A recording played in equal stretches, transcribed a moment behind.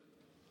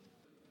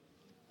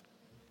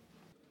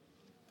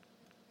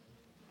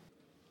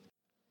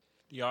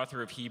The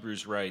author of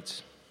Hebrews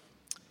writes,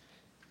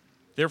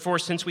 "Therefore,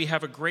 since we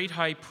have a great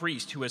high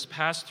priest who has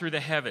passed through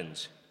the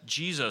heavens,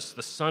 Jesus,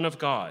 the Son of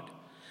God,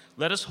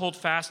 let us hold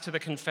fast to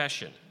the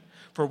confession.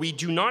 For we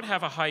do not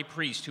have a high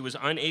priest who is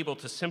unable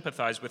to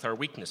sympathize with our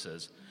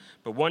weaknesses,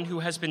 but one who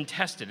has been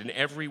tested in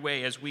every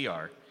way as we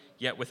are,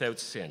 yet without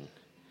sin.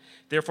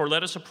 Therefore,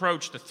 let us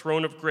approach the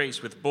throne of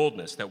grace with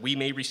boldness, that we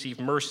may receive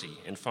mercy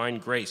and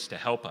find grace to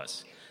help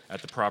us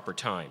at the proper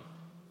time.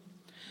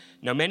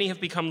 Now many have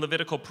become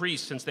Levitical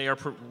priests since they are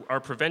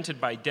prevented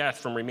by death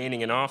from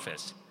remaining in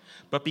office.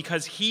 But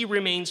because he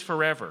remains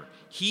forever,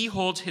 he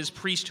holds his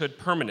priesthood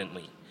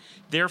permanently.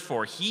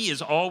 Therefore, he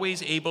is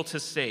always able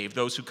to save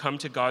those who come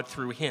to God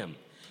through him,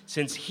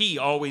 since he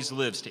always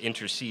lives to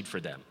intercede for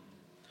them.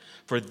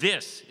 For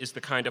this is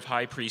the kind of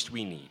high priest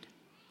we need: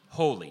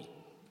 holy,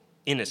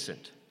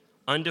 innocent,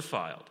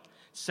 undefiled,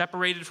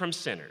 separated from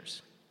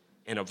sinners,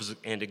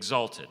 and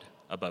exalted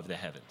above the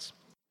heavens."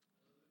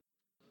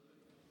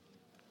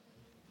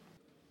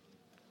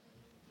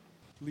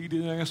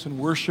 Leading us in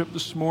worship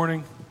this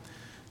morning.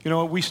 You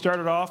know, we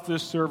started off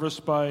this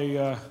service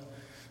by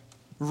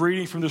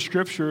reading from the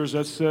scriptures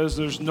that says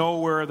there's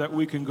nowhere that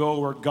we can go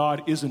where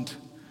God isn't.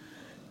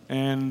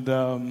 And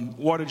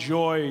what a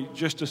joy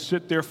just to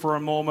sit there for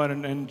a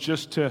moment and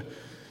just to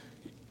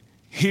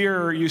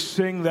hear you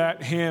sing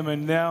that hymn,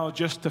 and now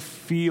just to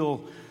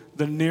feel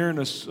the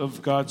nearness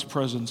of God's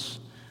presence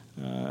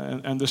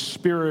and the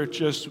Spirit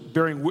just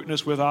bearing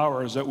witness with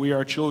ours that we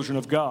are children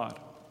of God.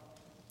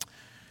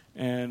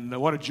 And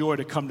what a joy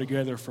to come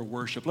together for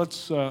worship.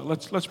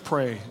 Let's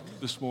pray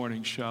this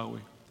morning, shall we?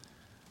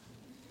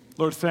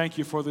 Lord, thank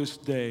you for this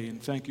day,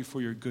 and thank you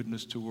for your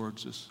goodness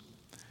towards us.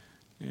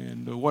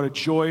 And what a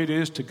joy it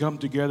is to come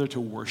together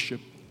to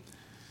worship,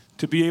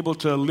 to be able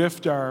to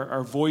lift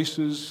our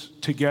voices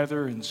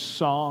together in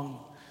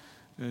song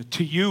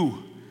to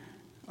you,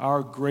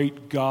 our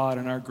great God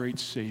and our great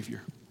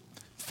Savior.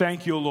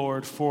 Thank you,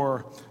 Lord,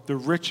 for the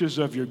riches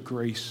of your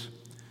grace.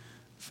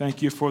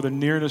 Thank you for the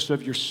nearness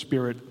of your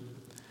Spirit.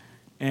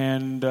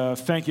 And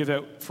thank you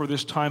that for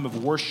this time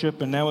of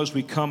worship. And now as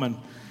we come and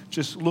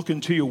just look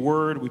into your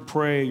word, we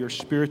pray your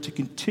Spirit to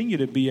continue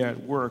to be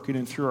at work in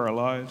and through our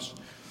lives.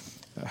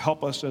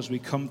 Help us as we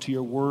come to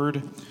your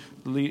word.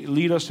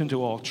 Lead us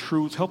into all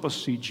truth. Help us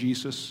see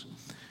Jesus.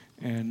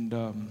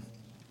 And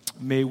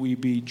may we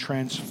be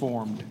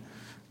transformed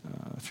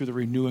through the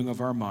renewing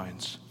of our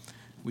minds.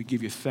 We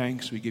give you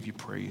thanks. We give you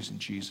praise in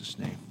Jesus'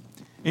 name.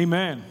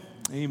 Amen.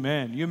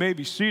 Amen. You may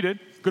be seated.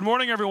 Good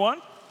morning,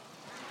 everyone.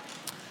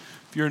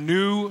 If you're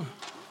new,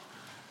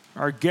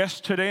 our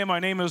guest today, my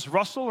name is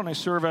Russell, and I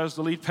serve as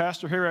the lead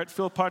pastor here at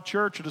Philippi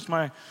Church. It is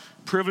my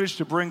privilege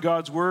to bring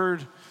God's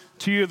word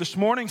to you this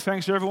morning.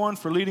 Thanks, everyone,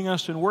 for leading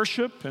us in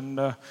worship,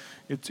 and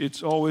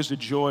it's always a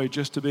joy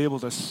just to be able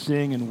to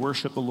sing and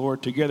worship the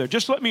Lord together.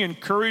 Just let me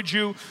encourage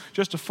you,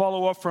 just to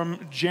follow up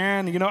from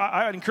Jan, you know,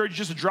 I'd encourage you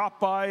just to drop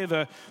by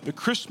the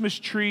Christmas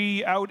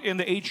tree out in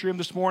the atrium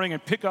this morning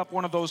and pick up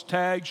one of those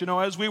tags. You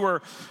know, as we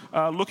were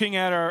looking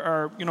at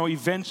our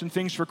events and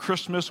things for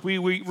Christmas, we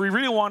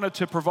really wanted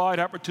to provide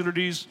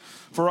opportunities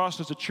for us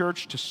as a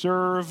church to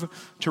serve,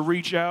 to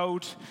reach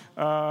out,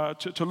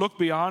 to look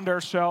beyond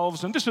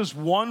ourselves. And this is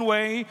one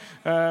way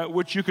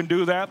which you can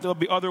do that. There'll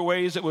be other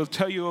ways that we'll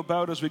tell you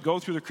about as we go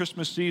through the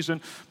Christmas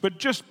season. But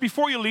just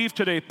before you leave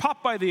today,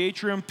 pop by the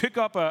atrium, pick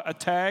up a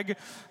tag,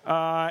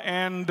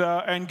 and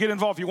get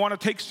involved. If you want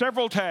to take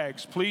several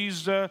tags,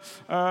 please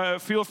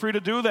feel free to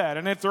do that.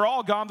 And if they're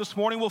all gone this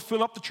morning, we'll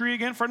fill up the tree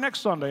again for next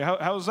Sunday.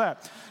 How's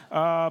that?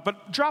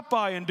 But drop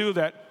by and do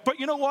that. But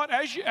you know what?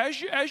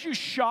 As you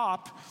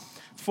shop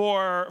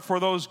for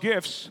those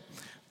gifts,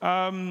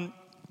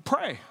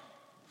 pray.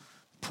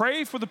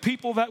 Pray for the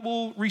people that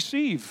will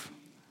receive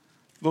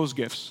those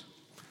gifts.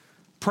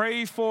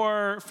 Pray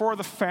for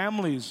the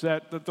families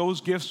that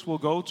those gifts will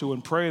go to,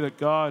 and pray that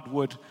God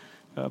would,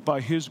 by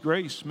his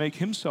grace, make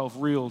himself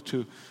real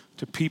to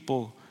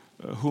people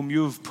whom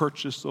you've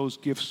purchased those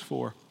gifts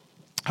for.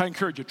 I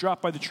encourage you,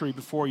 drop by the tree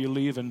before you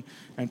leave and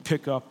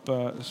pick up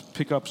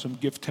some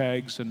gift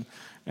tags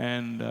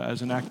and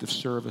as an act of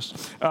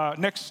service.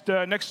 Next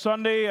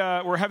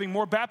Sunday, we're having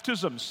more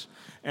baptisms.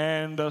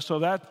 And so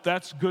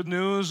that's good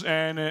news,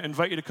 and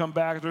invite you to come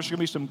back. There's going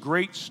to be some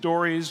great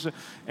stories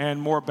and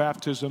more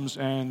baptisms,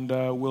 and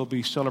we'll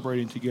be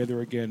celebrating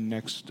together again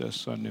next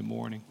Sunday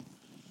morning.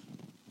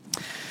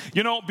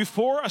 You know,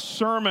 before a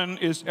sermon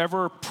is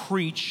ever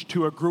preached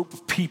to a group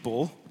of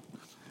people,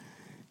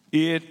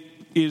 it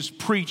is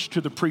preached to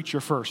the preacher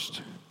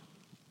first.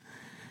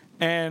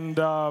 And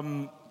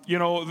you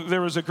know,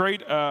 there was a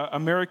great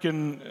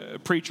American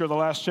preacher of the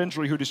last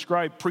century who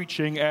described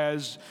preaching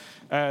as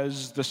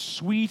the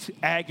sweet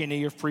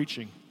agony of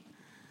preaching.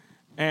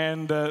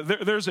 And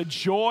there's a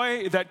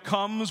joy that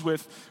comes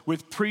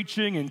with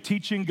preaching and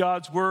teaching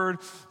God's word,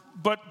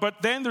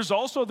 But then there's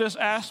also this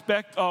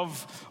aspect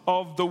of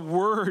the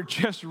word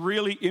just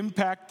really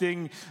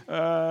impacting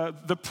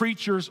the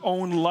preacher's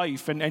own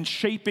life and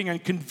shaping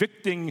and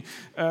convicting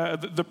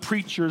the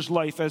preacher's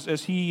life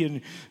as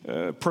he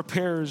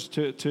prepares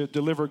to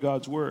deliver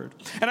God's word.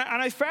 And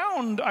I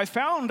found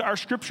our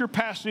scripture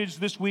passage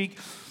this week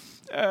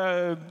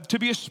to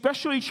be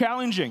especially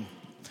challenging.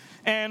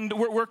 And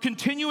we're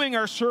continuing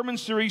our sermon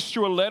series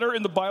through a letter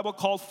in the Bible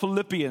called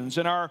Philippians.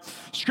 And our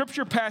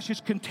scripture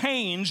passage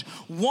contains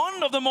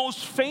one of the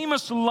most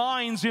famous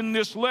lines in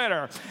this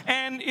letter.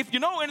 And if you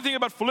know anything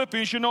about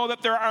Philippians, you know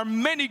that there are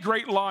many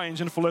great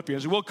lines in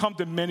Philippians. We'll come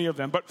to many of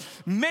them. But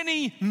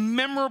many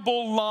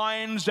memorable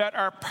lines that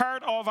are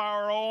part of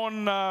our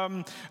own,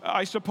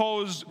 I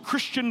suppose,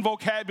 Christian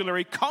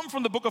vocabulary come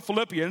from the book of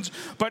Philippians.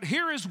 But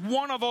here is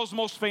one of those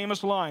most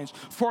famous lines.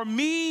 For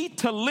me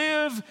to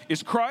live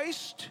is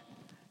Christ,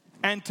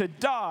 and to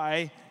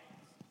die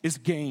is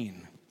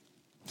gain.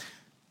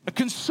 A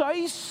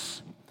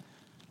concise,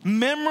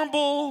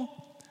 memorable,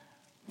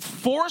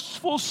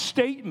 forceful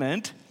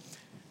statement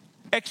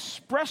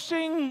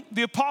expressing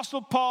the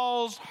Apostle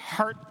Paul's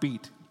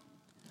heartbeat.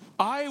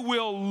 I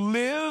will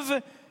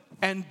live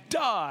and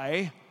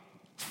die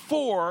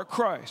for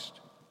Christ.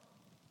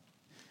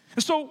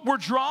 And so we're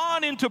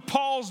drawn into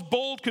Paul's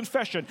bold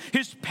confession,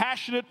 his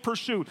passionate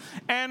pursuit.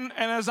 And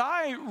as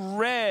I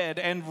read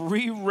and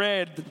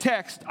reread the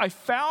text, I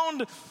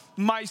found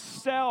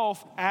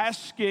myself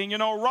asking,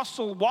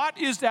 Russell, what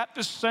is at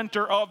the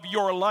center of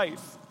your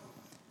life?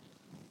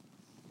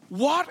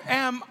 What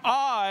am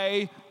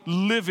I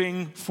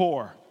living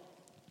for?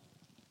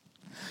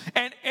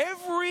 And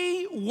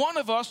every one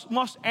of us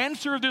must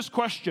answer this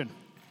question.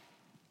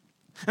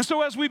 And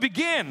so as we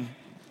begin,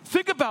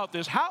 think about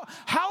this.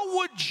 How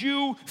would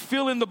you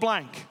fill in the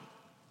blank?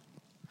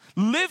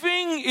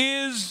 Living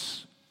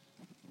is,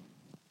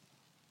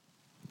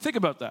 think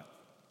about that.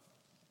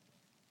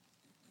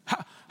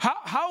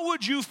 How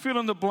would you fill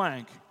in the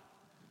blank?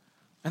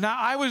 And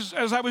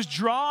as I was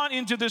drawn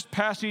into this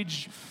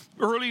passage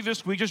early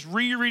this week, just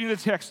rereading the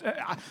text,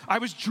 I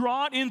was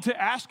drawn into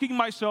asking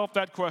myself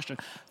that question.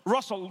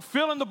 Russell,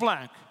 fill in the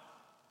blank.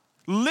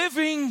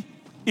 Living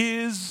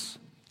is.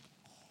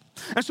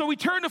 And so we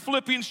turn to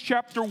Philippians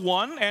chapter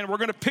 1, and we're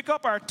going to pick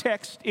up our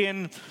text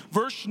in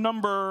verse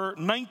number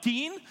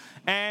 19,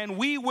 and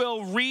we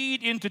will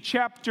read into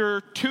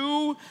chapter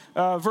 2,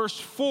 verse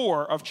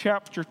 4 of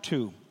chapter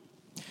 2.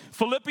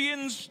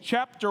 Philippians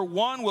chapter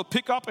 1, we'll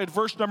pick up at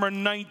verse number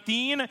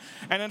 19,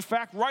 and in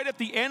fact, right at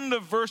the end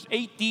of verse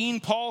 18,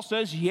 Paul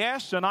says,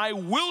 yes, and I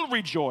will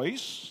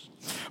rejoice,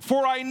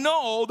 for I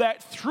know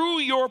that through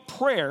your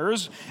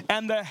prayers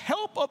and the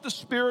help of the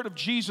Spirit of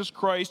Jesus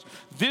Christ,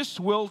 this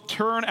will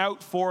turn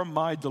out for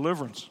my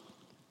deliverance.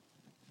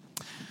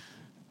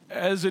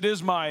 As it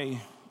is my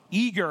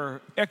eager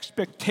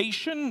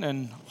expectation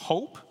and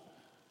hope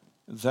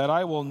that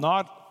I will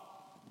not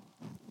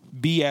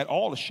be at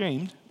all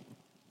ashamed,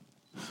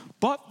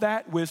 but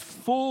that with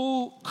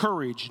full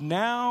courage,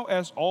 now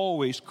as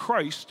always,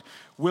 Christ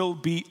will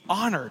be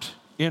honored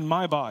in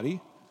my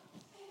body,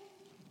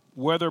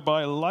 whether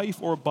by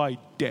life or by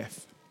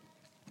death.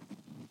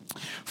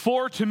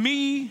 For to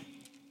me,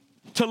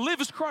 to live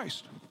is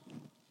Christ,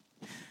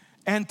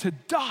 and to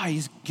die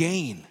is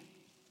gain.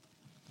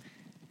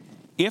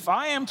 If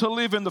I am to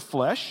live in the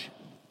flesh,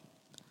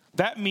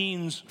 that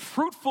means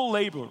fruitful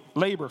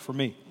labor for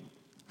me.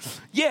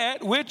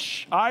 Yet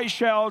which I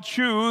shall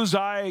choose,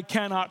 I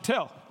cannot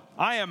tell.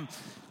 I'm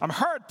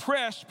hard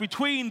pressed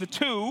between the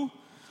two.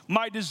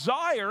 My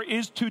desire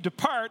is to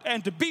depart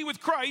and to be with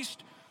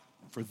Christ,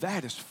 for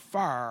that is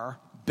far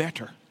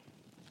better.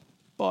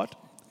 But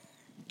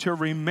to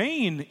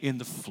remain in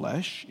the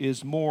flesh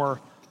is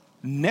more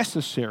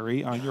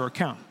necessary on your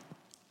account.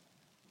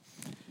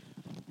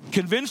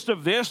 Convinced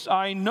of this,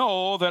 I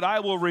know that I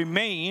will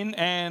remain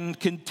and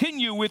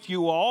continue with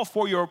you all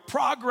for your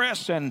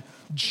progress and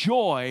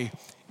joy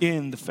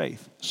in the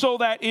faith, so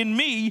that in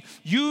me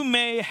you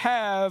may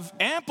have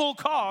ample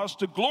cause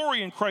to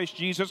glory in Christ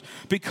Jesus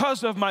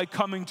because of my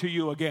coming to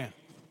you again.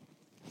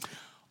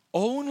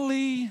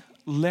 Only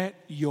let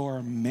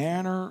your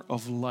manner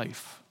of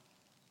life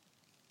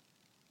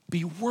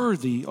be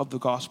worthy of the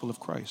gospel of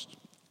Christ,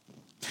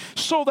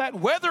 so that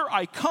whether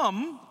I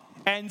come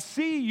and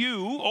see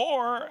you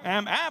or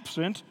am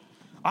absent,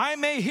 I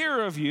may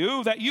hear of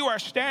you that you are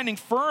standing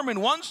firm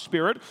in one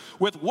spirit,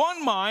 with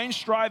one mind,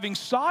 striving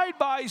side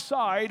by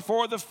side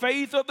for the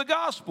faith of the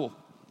gospel,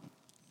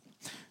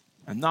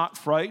 and not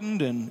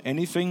frightened in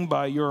anything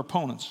by your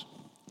opponents.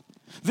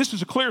 This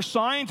is a clear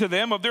sign to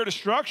them of their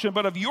destruction,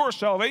 but of your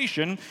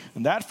salvation,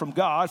 and that from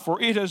God.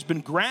 For it has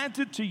been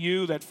granted to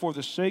you that for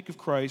the sake of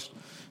Christ,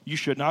 you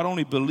should not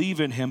only believe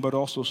in him, but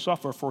also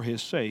suffer for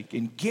his sake,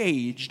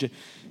 engaged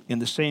in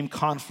the same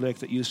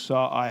conflict that you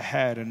saw I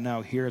had and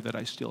now hear that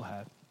I still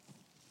have.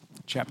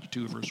 Chapter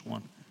 2, verse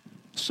 1.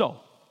 So,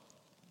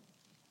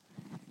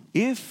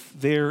 if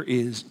there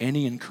is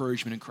any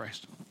encouragement in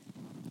Christ,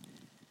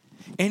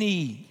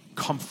 any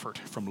comfort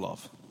from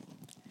love,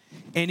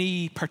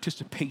 any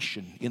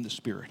participation in the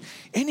Spirit,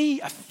 any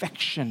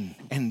affection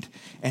and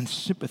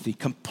sympathy.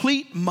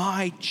 Complete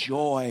my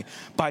joy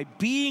by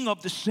being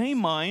of the same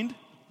mind,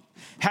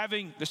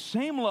 having the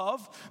same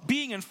love,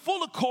 being in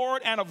full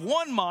accord and of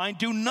one mind.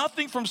 Do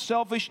nothing from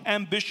selfish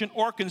ambition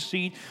or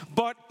conceit,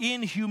 but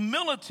in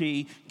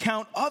humility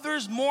count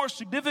others more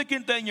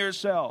significant than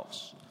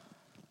yourselves.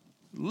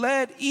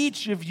 Let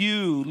each of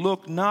you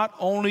look not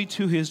only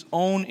to his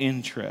own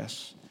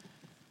interests,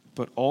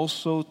 but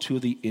also to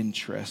the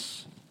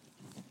interests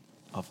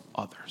of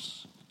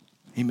others.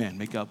 Amen.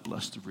 May God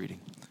bless the reading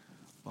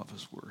of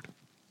his word.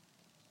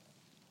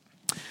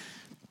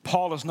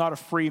 Paul is not a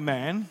free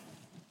man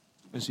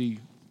as he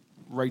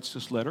writes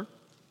this letter,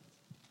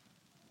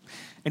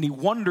 and he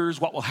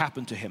wonders what will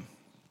happen to him.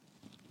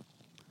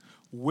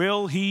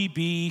 Will he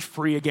be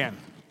free again?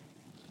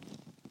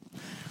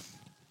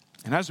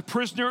 And as a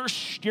prisoner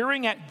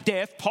staring at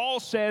death, Paul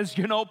says,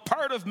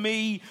 part of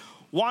me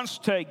wants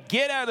to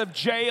get out of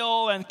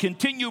jail and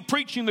continue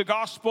preaching the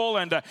gospel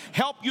and to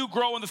help you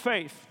grow in the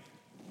faith.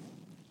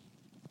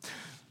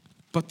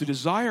 But the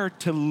desire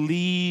to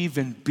leave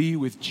and be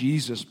with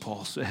Jesus,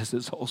 Paul says,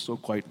 is also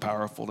quite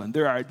powerful. And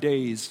there are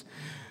days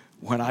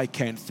when I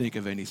can't think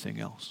of anything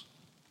else.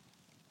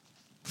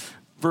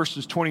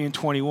 Verses 20 and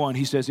 21,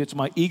 he says, it's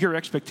my eager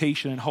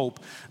expectation and hope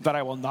that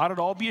I will not at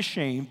all be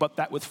ashamed, but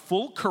that with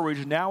full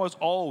courage, now as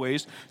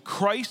always,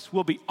 Christ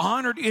will be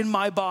honored in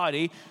my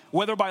body,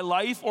 whether by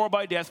life or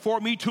by death. For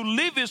me to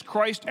live is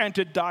Christ and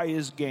to die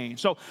is gain.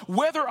 So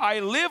whether I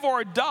live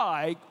or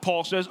die,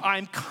 Paul says,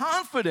 I'm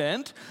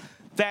confident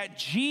that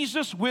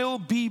Jesus will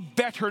be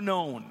better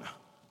known.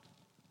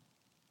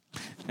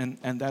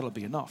 And that'll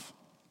be enough.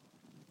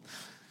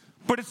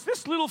 But it's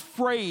this little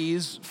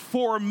phrase,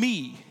 for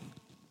me,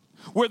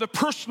 where the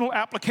personal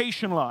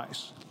application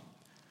lies.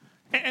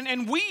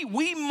 And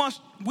we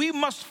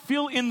must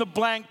fill in the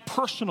blank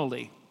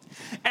personally.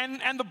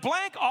 And the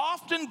blank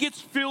often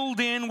gets filled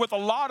in with a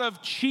lot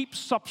of cheap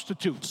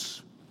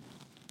substitutes.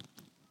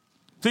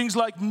 Things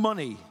like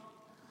money,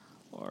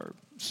 or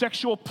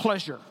sexual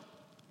pleasure,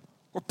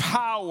 or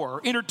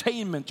power,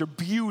 entertainment, or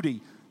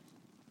beauty.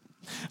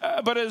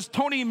 But as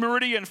Tony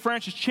Meridi and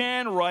Francis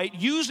Chan write,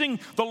 using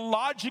the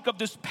logic of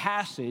this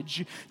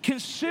passage,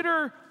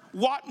 consider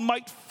what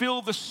might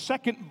fill the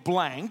second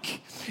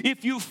blank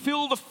if you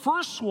fill the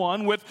first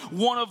one with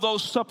one of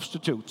those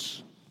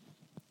substitutes.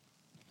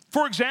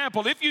 For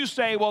example, if you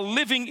say, well,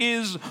 living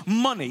is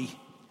money,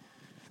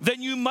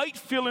 then you might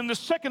fill in the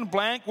second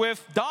blank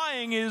with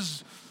dying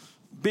is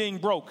being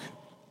broke.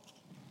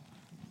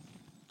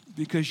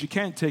 Because you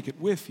can't take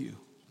it with you.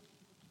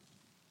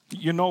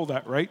 You know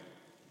that, right?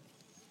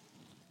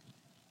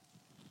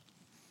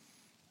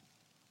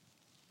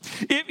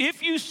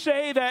 If you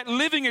say that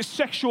living is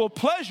sexual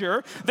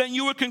pleasure, then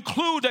you would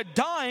conclude that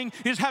dying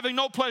is having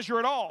no pleasure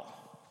at all.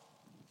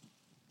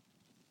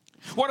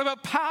 What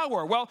about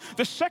power? Well,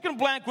 the second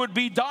blank would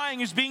be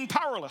dying is being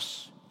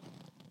powerless.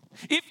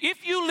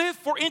 If you live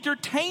for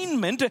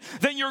entertainment,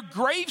 then your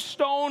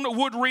gravestone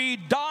would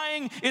read,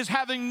 dying is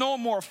having no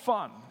more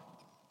fun.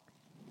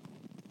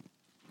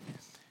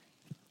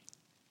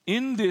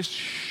 In this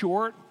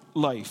short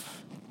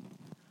life,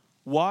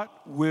 what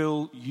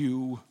will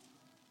you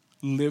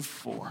live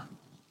for?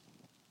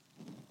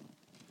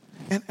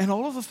 And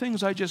all of the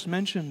things I just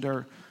mentioned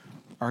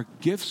are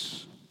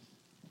gifts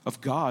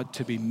of God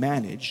to be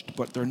managed,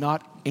 but they're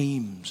not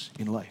aims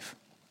in life.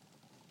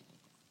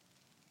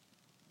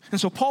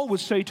 And so Paul would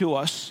say to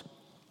us,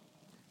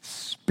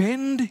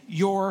 spend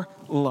your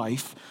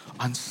life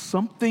on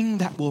something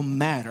that will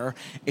matter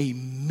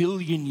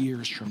 1,000,000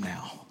 years from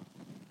now.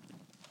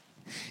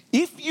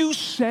 If you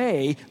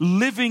say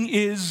living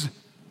is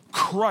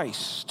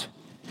Christ,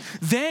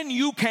 then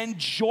you can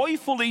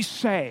joyfully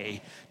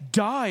say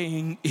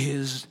dying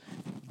is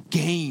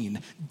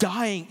gain.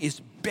 Dying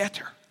is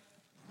better.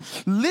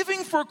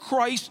 Living for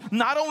Christ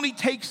not only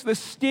takes the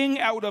sting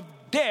out of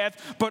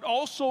death, but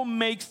also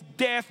makes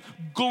death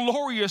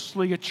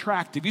gloriously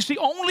attractive. You see,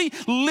 only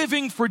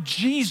living for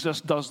Jesus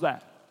does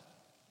that.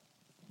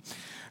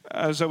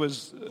 As I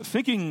was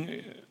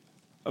thinking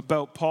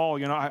about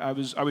Paul, I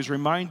was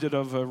reminded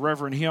of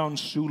Reverend Hyun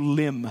Soo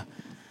Lim,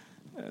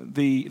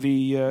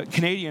 the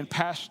Canadian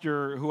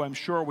pastor who I'm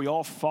sure we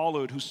all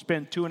followed, who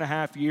spent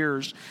 2.5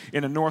 years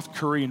in a North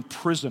Korean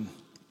prison.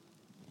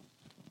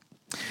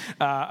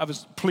 I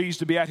was pleased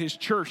to be at his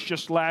church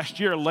just last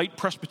year, Light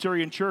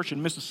Presbyterian Church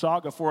in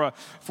Mississauga,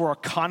 for a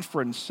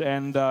conference,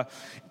 and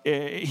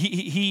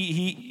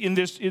he in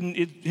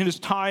his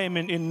time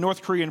in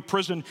North Korean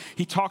prison,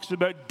 he talks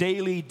about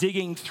daily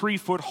digging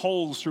 3-foot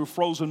holes through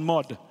frozen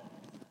mud,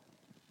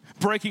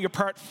 breaking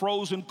apart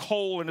frozen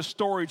coal in a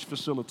storage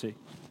facility.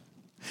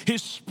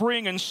 His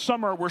spring and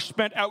summer were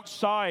spent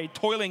outside,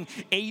 toiling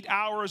 8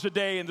 hours a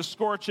day in the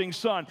scorching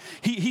sun.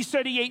 He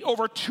said he ate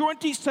over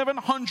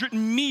 2,700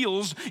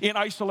 meals in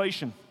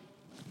isolation.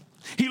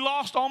 He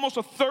lost almost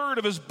a third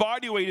of his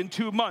body weight in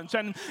 2 months.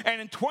 And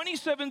in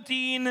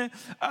 2017,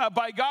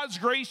 by God's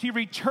grace, he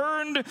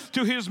returned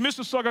to his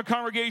Mississauga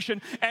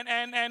congregation.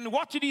 And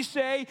what did he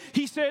say?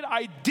 He said,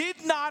 "I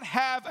did not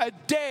have a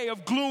day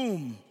of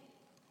gloom."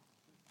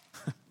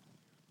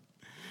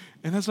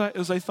 And as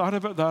I thought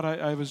about that,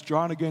 I was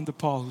drawn again to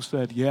Paul, who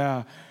said,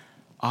 "Yeah,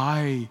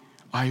 I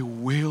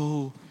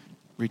will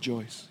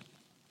rejoice."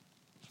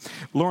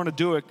 Lorna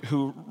Duick,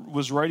 who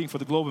was writing for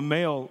the Globe and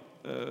Mail,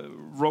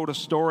 wrote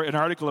an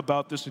article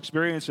about this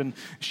experience, and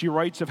she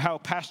writes of how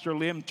Pastor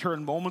Lim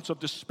turned moments of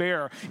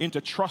despair into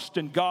trust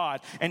in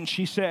God. And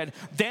she said,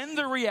 "Then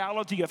the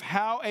reality of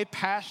how a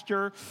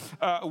pastor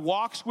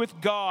walks with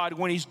God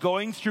when he's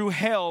going through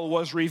hell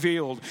was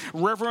revealed.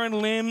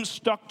 Reverend Lim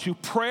stuck to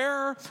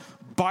prayer,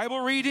 Bible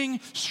reading,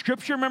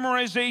 scripture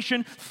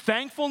memorization,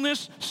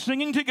 thankfulness,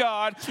 singing to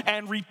God,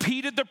 and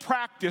repeated the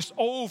practice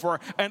over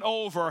and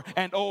over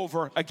and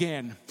over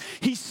again.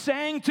 He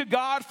sang to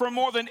God for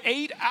more than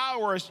 8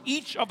 hours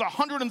each of the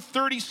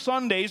 130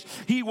 Sundays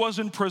he was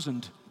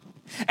imprisoned.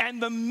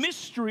 And the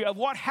mystery of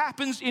what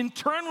happens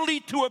internally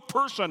to a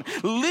person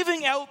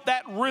living out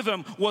that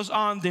rhythm was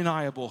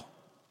undeniable."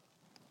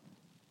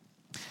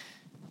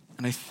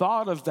 And I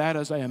thought of that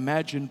as I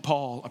imagined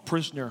Paul, a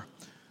prisoner,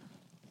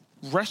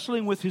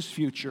 wrestling with his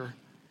future,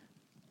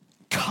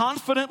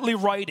 confidently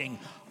writing,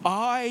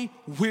 "I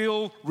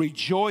will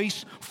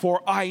rejoice,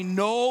 for I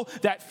know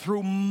that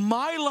through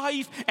my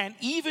life and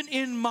even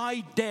in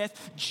my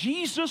death,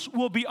 Jesus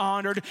will be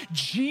honored,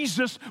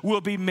 Jesus will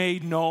be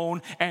made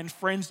known, and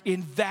friends,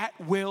 in that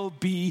will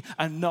be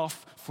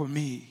enough for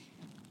me."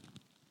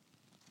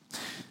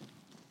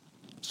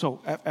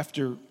 So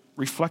after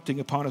reflecting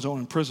upon his own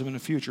imprisonment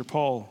and future,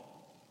 Paul,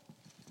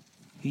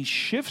 he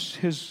shifts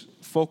his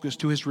focus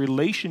to his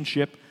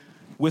relationship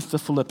with the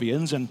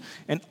Philippians and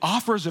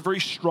offers a very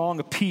strong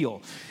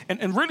appeal.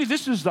 And really,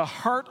 this is the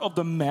heart of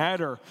the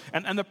matter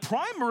and the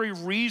primary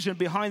reason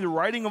behind the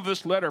writing of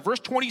this letter. Verse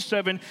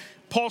 27,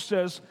 Paul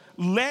says,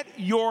 "Let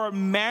your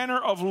manner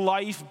of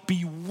life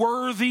be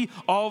worthy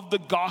of the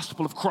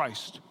gospel of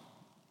Christ."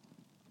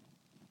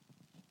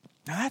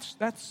 Now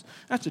that's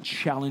a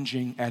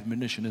challenging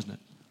admonition, isn't it?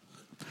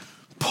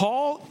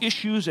 Paul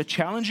issues a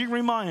challenging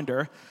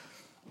reminder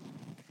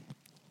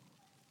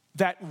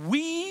that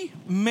we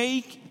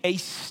make a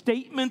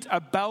statement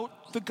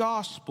about the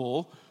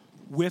gospel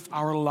with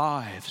our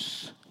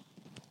lives.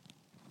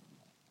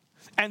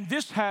 And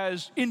this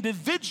has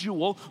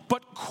individual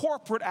but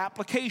corporate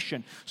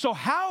application. So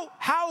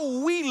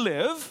how we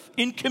live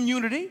in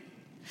community,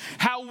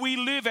 how we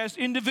live as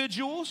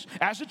individuals,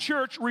 as a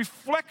church,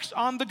 reflects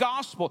on the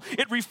gospel.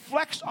 It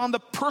reflects on the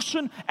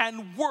person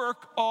and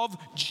work of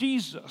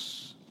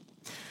Jesus.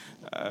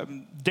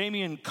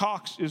 Damian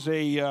Cox is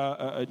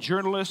a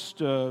journalist,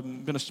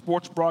 been a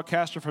sports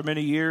broadcaster for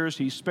many years.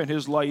 He spent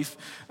his life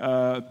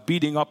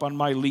beating up on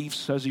my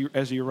Leafs,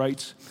 as he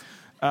writes.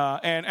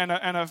 And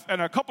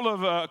a couple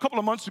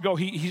of months ago,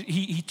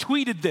 he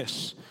tweeted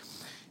this.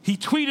 He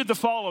tweeted the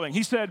following.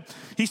 He said,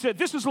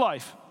 "This is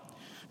life.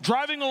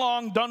 Driving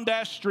along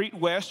Dundas Street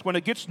West when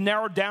it gets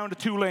narrowed down to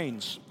 2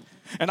 lanes.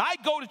 And I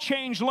go to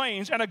change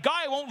lanes, and a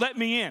guy won't let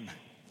me in."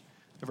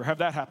 Ever have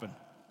that happen?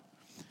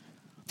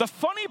 The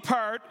funny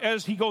part,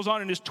 as he goes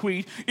on in his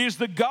tweet, is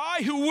the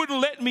guy who wouldn't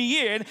let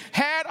me in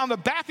had on the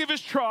back of his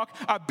truck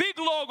a big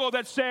logo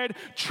that said,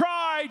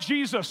 "Try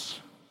Jesus."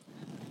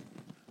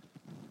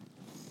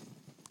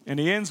 And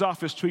he ends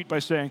off his tweet by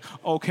saying,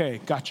 "Okay,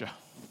 gotcha."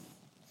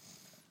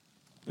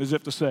 As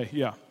if to say,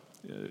 yeah,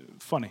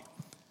 funny.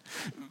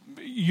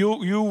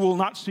 You will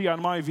not see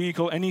on my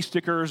vehicle any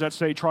stickers that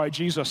say, "Try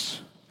Jesus."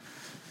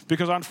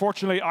 Because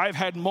unfortunately, I've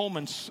had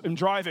moments in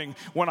driving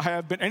when I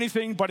have been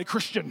anything but a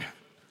Christian.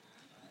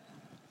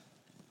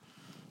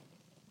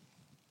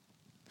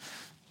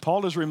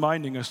 Paul is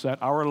reminding us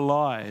that our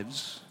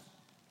lives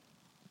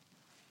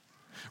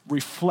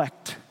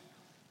reflect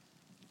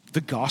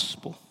the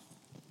gospel.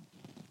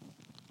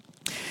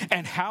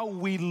 And how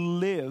we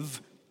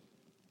live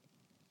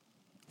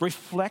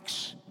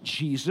reflects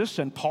Jesus.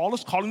 And Paul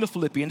is calling the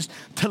Philippians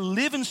to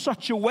live in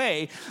such a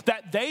way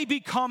that they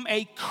become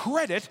a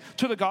credit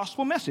to the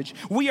gospel message.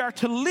 We are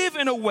to live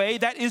in a way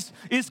that is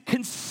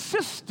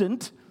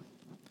consistent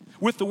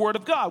with the Word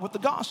of God, with the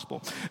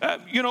gospel.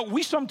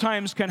 We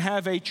sometimes can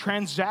have a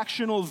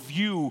transactional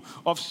view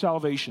of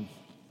salvation.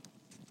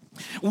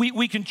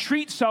 We can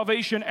treat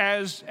salvation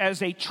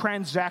as a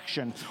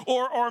transaction,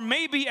 or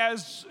maybe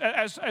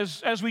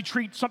as we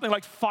treat something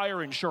like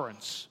fire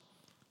insurance.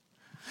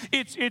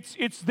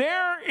 It's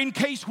there in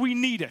case we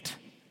need it.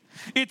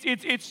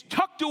 It's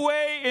tucked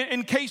away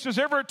in case there's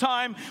ever a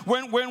time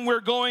when we're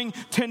going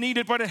to need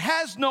it, but it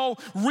has no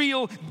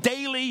real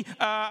daily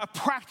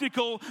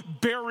practical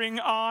bearing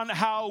on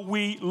how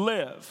we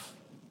live.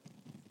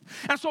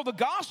 And so the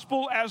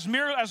gospel as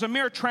a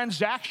mere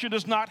transaction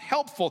is not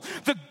helpful.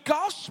 The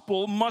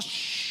gospel must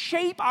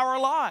shape our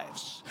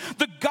lives.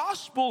 The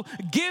gospel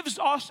gives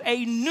us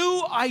a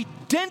new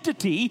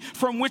identity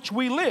from which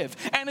we live.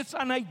 And it's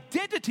an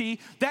identity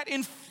that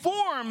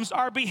informs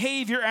our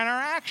behavior and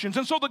our actions.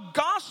 And so the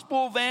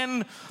gospel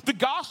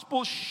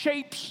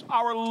shapes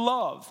our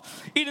love.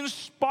 It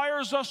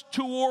inspires us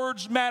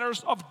towards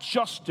matters of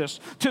justice,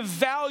 to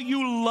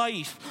value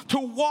life, to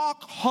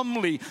walk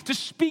humbly, to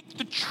speak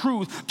the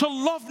truth, to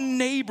love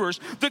neighbors.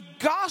 The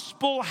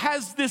gospel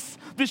has this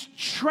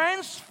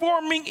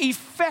transforming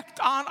effect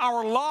on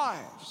our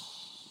lives.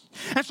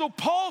 And so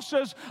Paul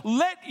says,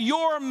 let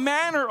your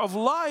manner of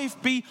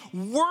life be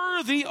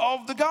worthy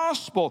of the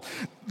gospel.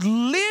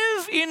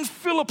 Live in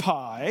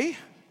Philippi,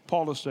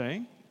 Paul is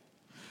saying,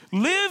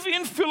 live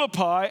in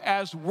Philippi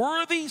as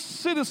worthy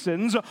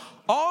citizens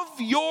of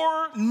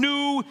your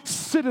new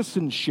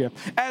citizenship,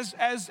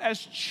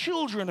 as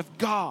children of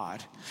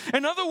God.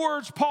 In other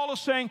words, Paul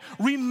is saying,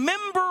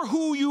 remember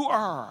who you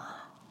are.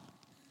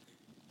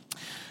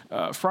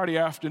 Friday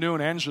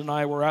afternoon, Angela and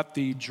I were at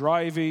the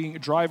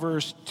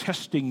driver's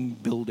testing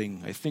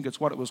building. I think it's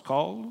what it was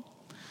called.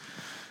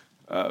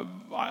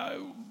 I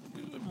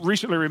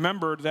recently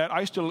remembered that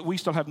we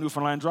still have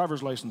Newfoundland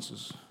driver's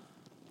licenses.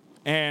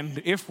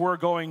 And if we're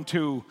going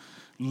to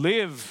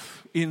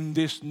live in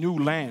this new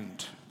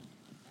land,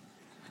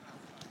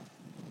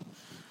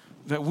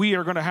 that we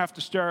are going to have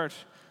to start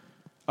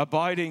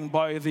abiding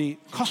by the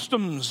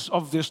customs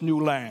of this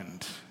new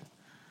land.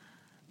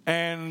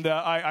 And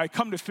I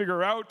come to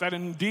figure out that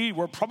indeed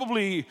we're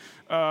probably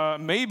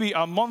maybe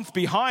a month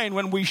behind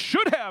when we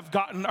should have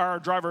gotten our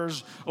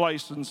driver's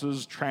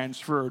licenses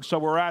transferred. So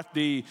we're at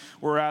the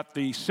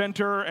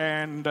center,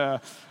 and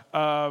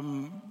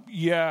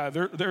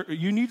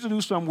you need to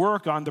do some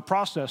work on the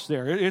process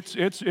there.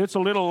 It's a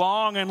little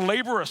long and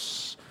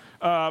laborious.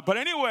 But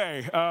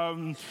anyway,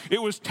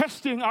 it was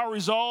testing our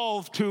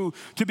resolve to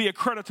be a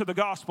credit to the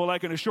gospel, I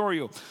can assure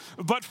you.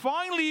 But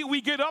finally,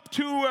 we get up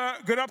to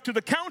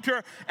the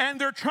counter,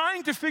 and they're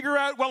trying to figure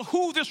out, well,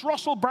 who this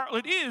Russell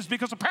Bartlett is,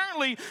 because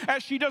apparently,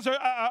 as she does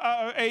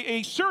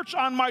a search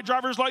on my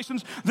driver's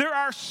license, there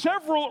are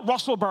several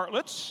Russell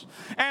Bartletts,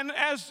 and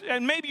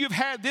maybe you've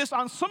had this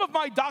on some of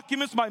my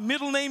documents, my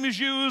middle name is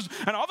used,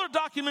 and other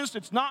documents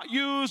it's not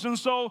used, and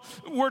so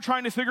we're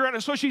trying to figure out.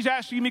 And so she's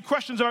asking me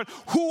questions about,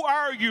 who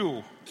are you?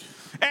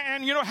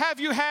 And have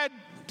you had,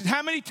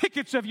 how many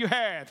tickets have you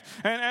had?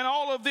 And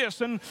all of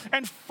this. And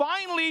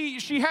finally,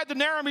 she had to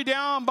narrow me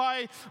down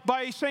by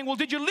saying, well,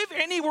 did you live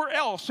anywhere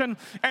else? And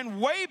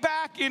way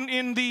back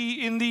in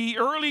the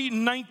early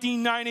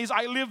 1990s,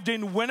 I lived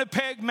in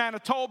Winnipeg,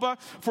 Manitoba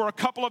for a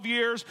couple of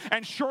years.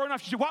 And sure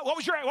enough, she said, what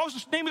was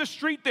the name of the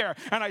street there?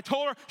 And I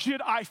told her, she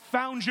said, I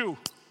found you.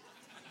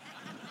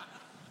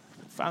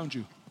 Found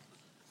you.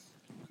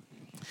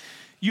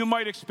 You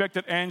might expect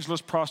that Angela's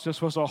process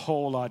was a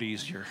whole lot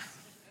easier.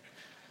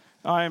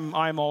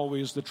 I'm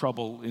always the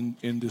trouble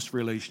in this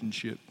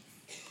relationship.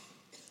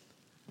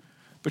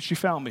 But she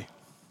found me.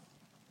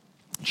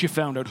 She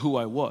found out who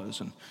I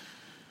was. And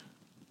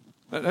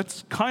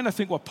that's kind of, I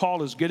think, what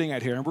Paul is getting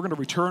at here. And we're going to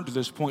return to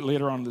this point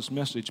later on in this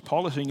message.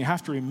 Paul is saying you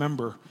have to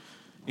remember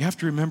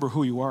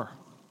who you are.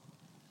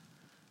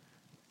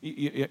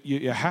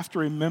 You have to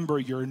remember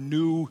your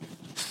new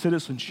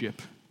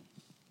citizenship.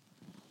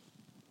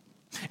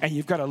 And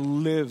you've got to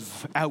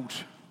live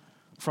out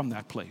from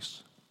that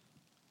place.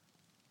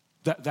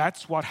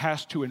 That's what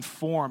has to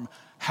inform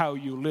how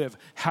you live,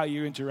 how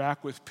you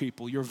interact with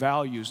people, your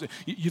values.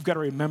 You've got to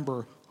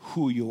remember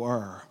who you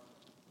are.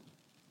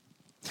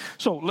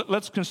 So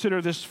let's consider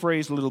this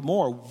phrase a little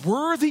more.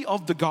 Worthy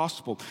of the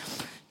gospel.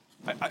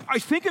 I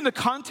think in the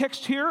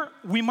context here,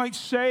 we might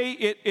say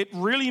it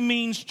really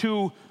means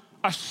to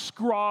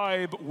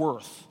ascribe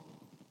worth.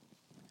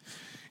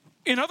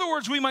 In other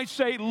words, we might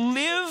say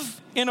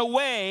live in a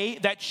way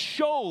that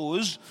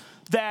shows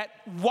that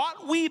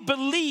what we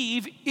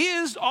believe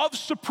is of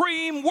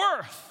supreme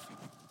worth.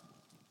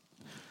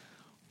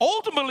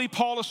 Ultimately,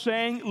 Paul is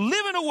saying,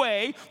 live in a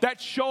way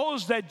that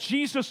shows that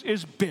Jesus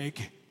is big,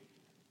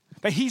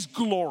 that he's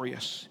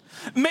glorious.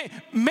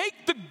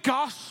 Make the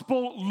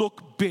gospel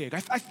look big.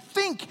 I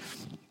think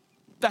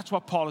that's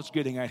what Paul is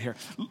getting at here.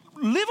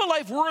 Live a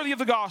life worthy of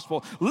the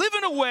gospel. Live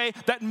in a way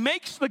that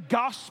makes the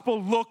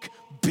gospel look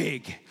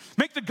big.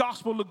 Make the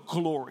gospel look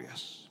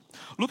glorious.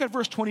 Look at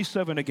verse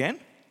 27 again.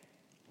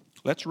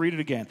 Let's read it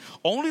again.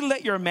 Only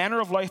let your manner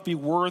of life be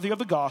worthy of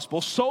the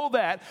gospel, so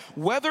that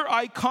whether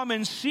I come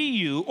and see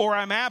you or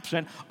I'm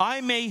absent,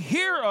 I may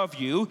hear of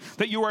you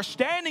that you are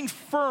standing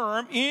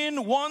firm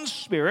in one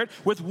spirit,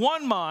 with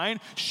one mind,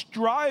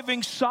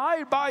 striving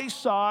side by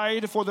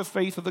side for the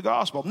faith of the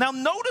gospel. Now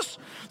notice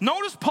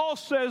Paul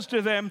says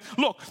to them,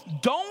 look,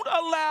 don't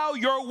allow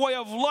your way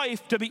of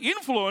life to be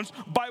influenced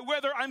by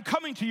whether I'm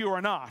coming to you or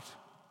not.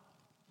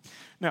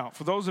 Now,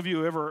 for those of you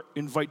who ever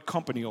invite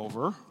company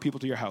over, people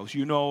to your house,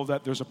 you know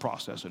that there's a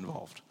process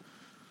involved.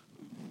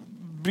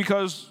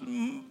 Because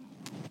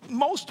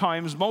most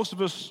times, most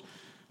of us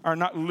are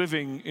not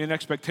living in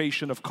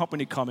expectation of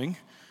company coming,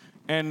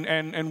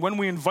 And when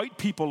we invite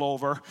people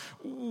over,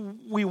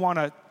 we want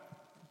to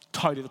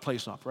tidy the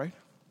place up, right?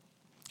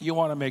 You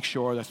want to make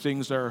sure that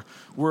things are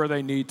where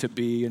they need to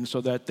be, and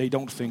so that they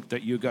don't think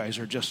that you guys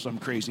are just some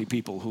crazy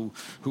people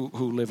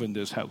who live in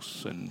this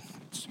house. And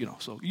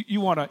so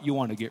you want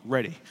to get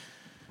ready.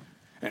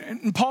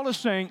 And Paul is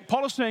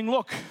saying,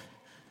 look,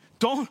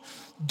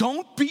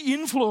 don't be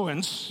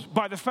influenced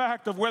by the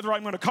fact of whether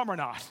I'm going to come or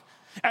not.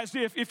 As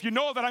if you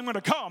know that I'm going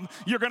to come,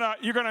 you're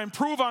gonna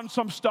improve on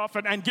some stuff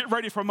and get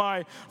ready for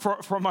my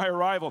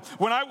arrival.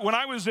 When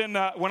I was in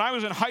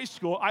high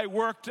school, I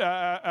worked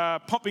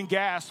pumping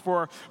gas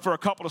for a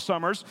couple of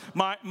summers.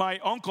 My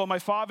uncle, my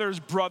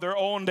father's brother,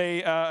 owned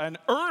an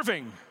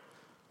Irving,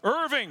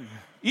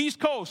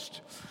 East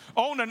Coast,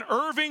 owned an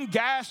Irving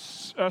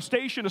gas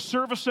station, a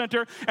service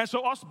center, and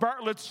so us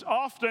Bartletts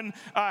often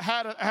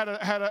had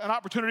an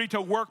opportunity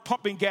to work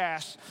pumping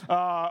gas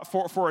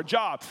for a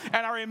job.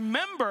 And I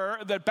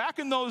remember that back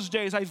in those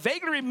days, I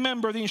vaguely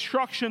remember the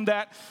instruction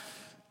that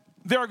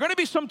there are going to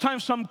be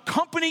sometimes some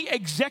company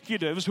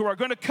executives who are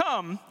going to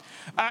come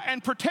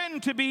and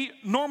pretend to be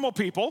normal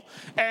people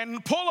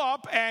and pull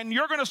up, and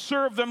you're going to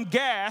serve them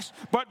gas,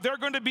 but they're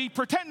going to be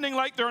pretending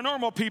like they're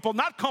normal people,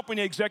 not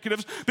company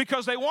executives,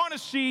 because they want to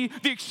see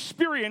the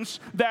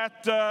experience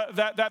that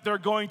they're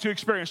going to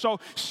experience. So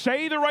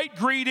say the right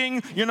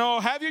greeting,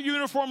 have your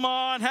uniform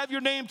on, have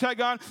your name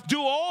tag on, do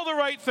all the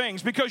right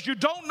things, because you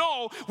don't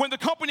know when the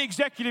company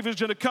executive is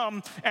going to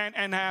come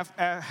and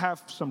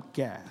have some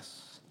gas.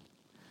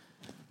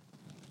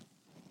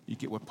 You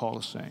get what Paul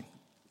is saying.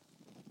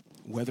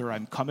 Whether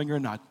I'm coming or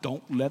not,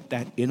 don't let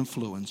that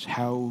influence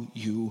how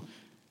you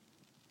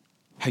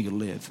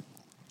live.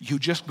 You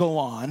just go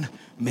on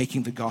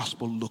making the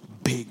gospel look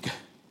big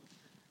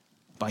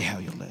by how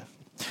you live.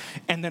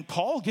 And then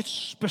Paul gets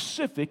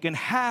specific in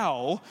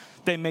how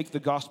they make the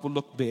gospel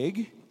look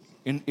big.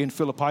 In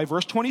Philippi,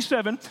 verse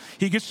 27,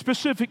 he gets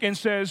specific and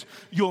says,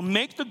 you'll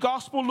make the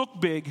gospel look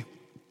big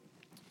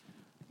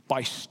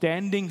by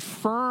standing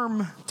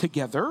firm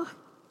together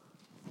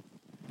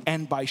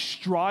and by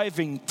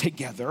striving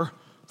together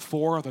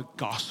for the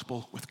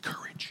gospel with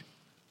courage.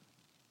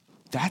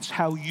 That's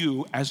how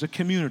you, as a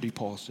community,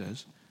 Paul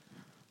says,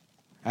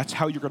 that's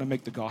how you're going to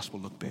make the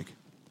gospel look big.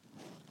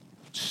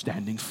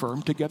 Standing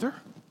firm together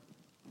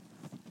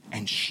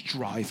and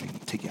striving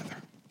together.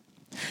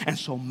 And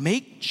so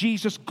make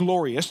Jesus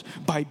glorious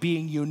by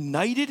being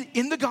united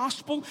in the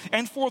gospel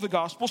and for the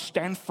gospel.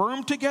 Stand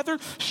firm together,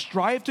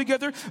 strive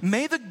together.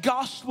 May the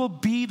gospel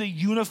be the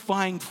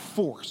unifying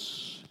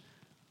force.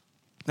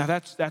 Now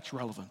that's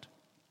relevant.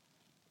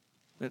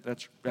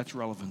 That's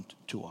relevant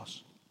to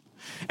us.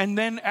 And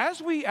then as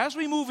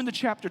we move into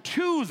chapter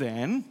 2,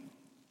 then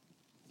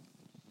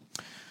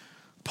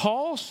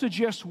Paul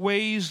suggests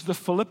ways the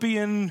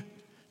Philippian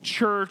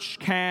church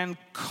can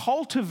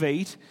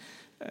cultivate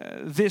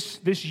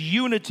this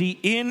unity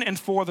in and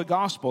for the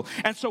gospel.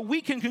 And so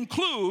we can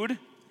conclude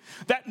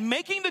that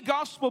making the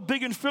gospel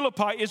big in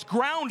Philippi is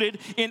grounded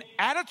in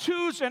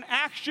attitudes and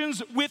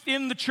actions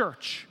within the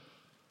church.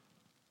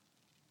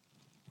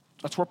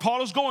 That's where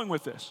Paul is going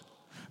with this.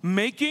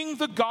 Making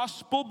the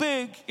gospel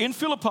big in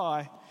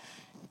Philippi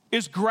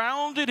is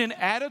grounded in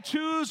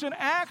attitudes and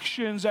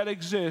actions that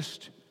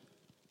exist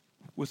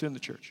within the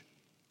church.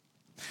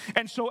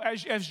 And so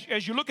as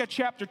you look at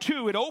chapter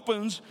 2, it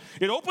opens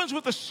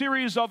with a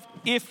series of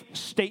if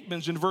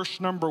statements in verse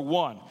number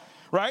 1.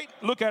 Right?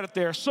 Look at it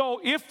there. So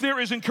if there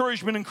is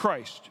encouragement in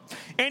Christ,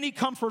 any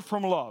comfort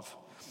from love,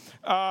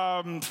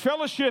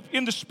 fellowship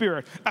in the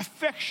Spirit,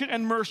 affection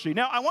and mercy.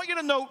 Now, I want you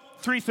to note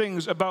 3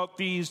 things about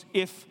these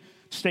if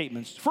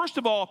statements. First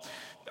of all,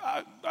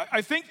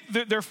 I think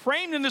they're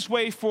framed in this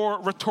way for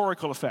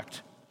rhetorical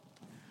effect.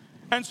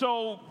 And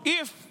so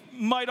if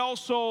might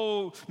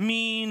also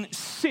mean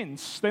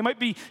since. They might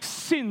be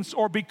since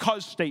or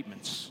because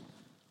statements.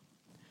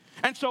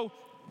 And so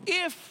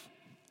if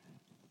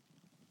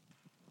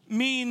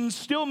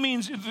still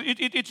means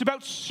it's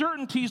about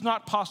certainties,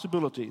 not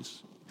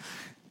possibilities.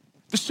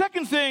 The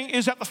second thing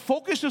is that the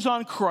focus is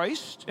on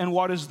Christ and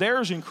what is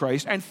theirs in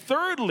Christ. And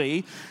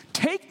thirdly,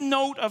 take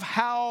note of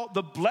how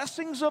the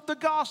blessings of the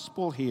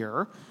gospel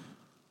here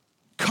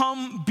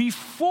come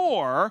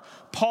before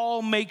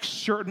Paul makes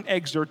certain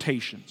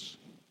exhortations.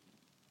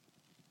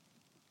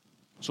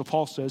 So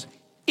Paul says,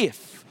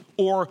 if,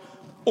 or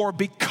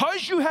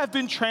because you have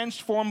been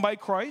transformed by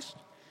Christ,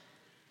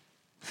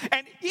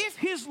 and if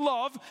his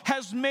love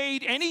has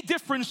made any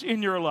difference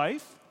in your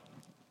life,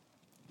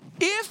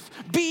 if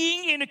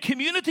being in a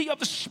community of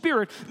the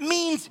Spirit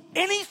means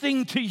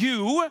anything to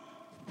you,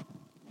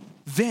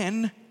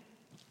 then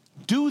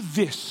do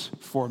this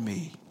for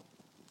me.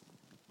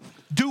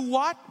 Do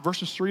what?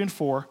 Verses 3 and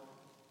 4.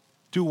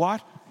 Do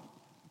what?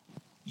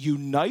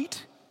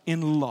 Unite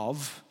in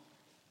love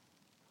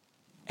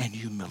and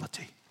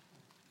humility.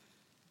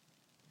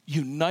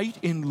 Unite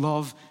in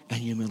love and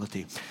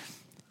humility.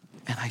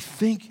 And I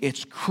think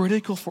it's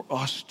critical for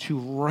us to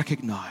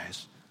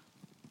recognize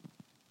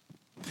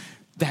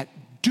that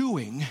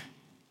doing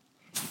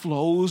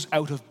flows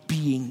out of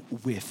being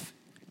with.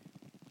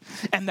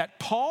 and that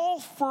Paul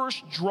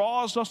first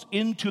draws us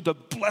into the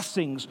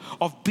blessings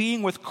of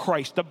being with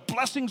Christ, the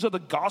blessings of the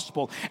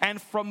gospel,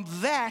 and from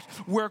that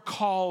we're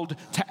called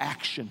to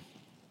action.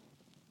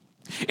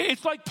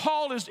 It's like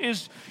Paul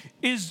is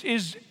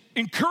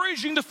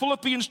encouraging the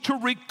Philippians to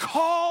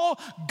recall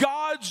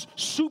God's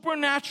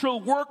supernatural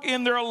work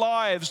in their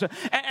lives.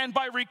 And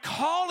by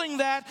recalling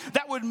that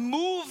would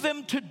move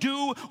them to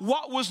do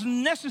what was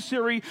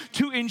necessary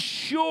to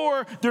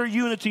ensure their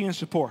unity and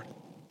support.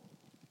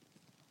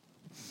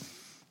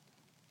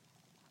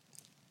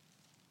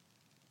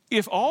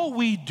 If all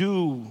we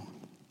do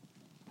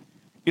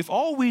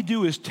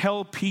is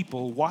tell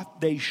people what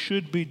they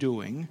should be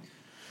doing,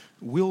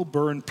 we'll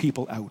burn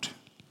people out.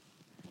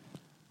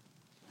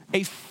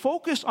 A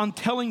focus on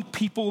telling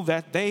people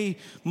that they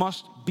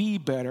must be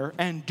better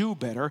and do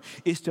better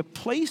is to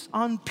place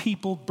on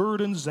people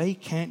burdens they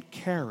can't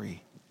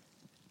carry.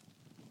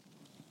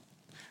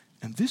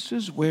 And this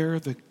is where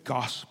the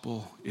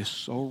gospel is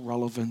so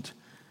relevant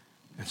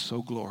and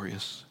so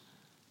glorious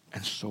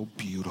and so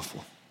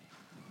beautiful.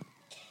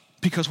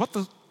 Because what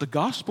the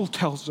gospel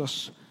tells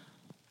us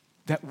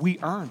that we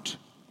aren't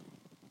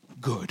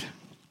good.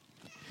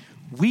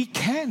 We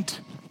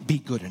can't be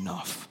good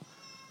enough.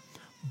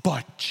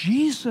 But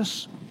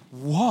Jesus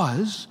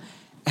was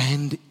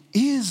and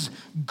is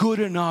good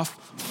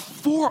enough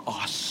for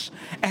us.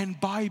 And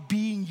by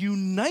being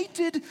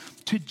united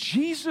to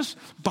Jesus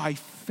by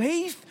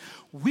faith,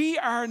 we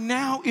are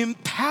now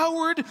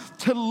empowered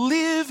to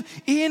live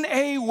in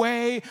a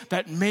way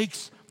that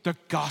makes the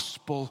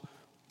gospel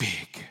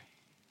big.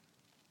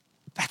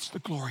 That's the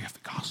glory of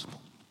the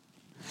gospel.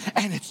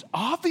 And it's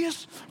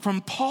obvious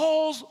from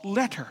Paul's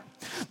letter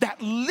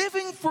that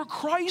living for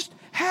Christ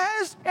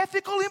has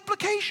ethical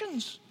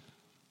implications.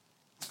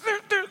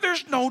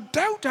 There's no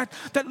doubt that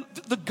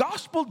the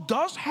gospel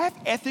does have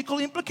ethical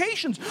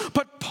implications.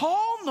 But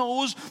Paul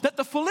knows that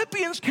the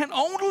Philippians can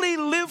only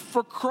live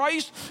for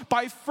Christ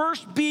by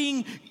first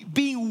being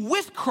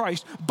with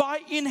Christ, by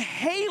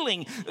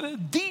inhaling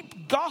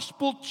deep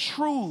gospel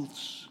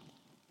truths.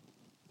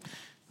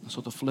 So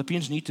the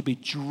Philippians need to be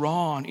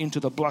drawn into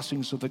the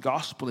blessings of the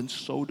gospel, and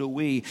so do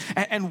we.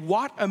 And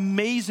what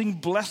amazing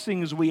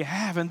blessings we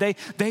have, and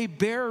they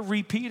bear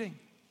repeating.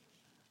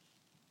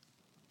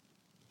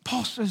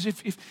 Paul says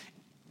if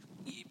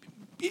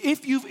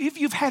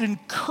you've had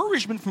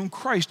encouragement from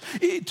Christ,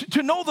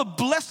 to know the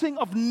blessing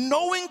of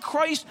knowing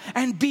Christ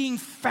and being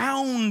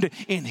found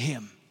in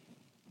Him.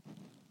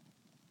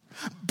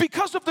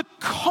 Because of the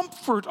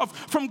comfort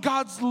from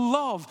God's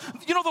love.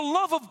 You know, the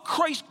love of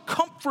Christ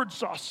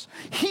comforts us.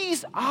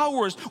 He's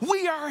ours.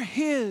 We are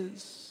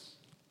His.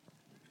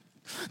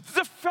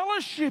 The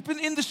fellowship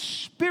in the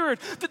Spirit.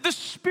 The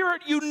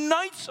Spirit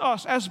unites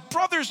us as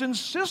brothers and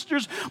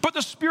sisters, but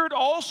the Spirit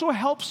also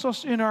helps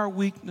us in our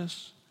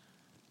weakness.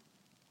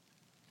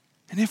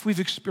 And if we've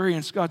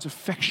experienced God's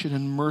affection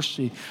and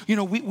mercy, you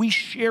know, we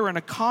share in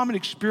a common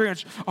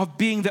experience of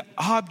being the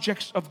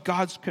objects of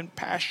God's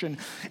compassion.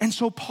 And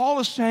so Paul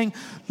is saying,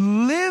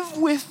 live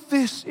with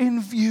this in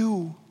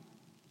view.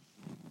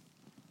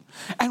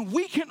 And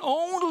we can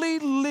only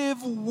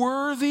live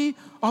worthy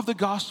of the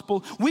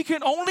gospel. We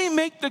can only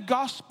make the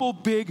gospel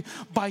big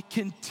by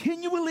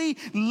continually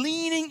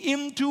leaning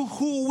into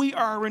who we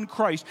are in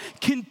Christ.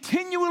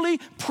 Continually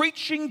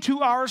preaching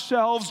to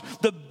ourselves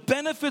the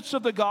benefits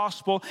of the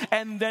gospel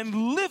and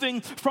then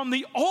living from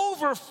the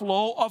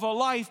overflow of a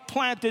life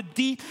planted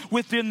deep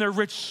within the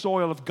rich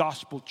soil of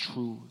gospel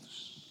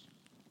truths.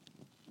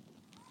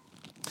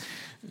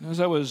 And as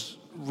I was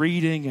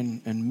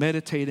reading and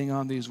meditating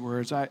on these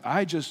words,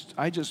 I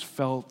just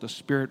felt the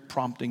Spirit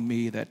prompting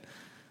me, that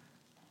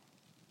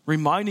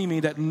reminding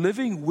me that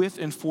living with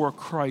and for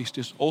Christ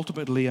is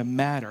ultimately a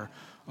matter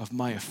of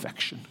my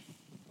affection.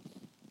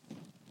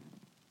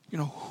 You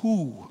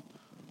know,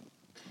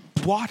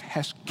 what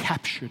has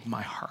captured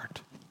my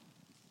heart?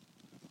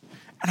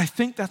 And I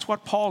think that's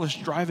what Paul is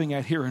driving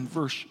at here in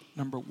verse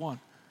number 1.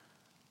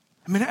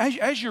 I mean,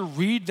 as you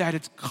read that,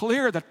 it's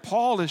clear that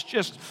Paul is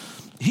just,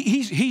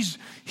 he's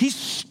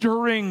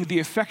stirring the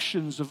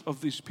affections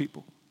of these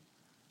people.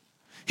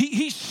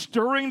 He's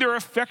stirring their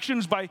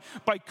affections by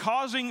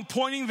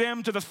pointing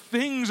them to the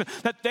things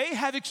that they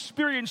have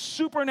experienced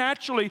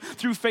supernaturally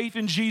through faith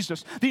in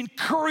Jesus. The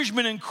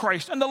encouragement in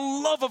Christ and the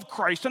love of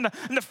Christ and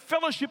the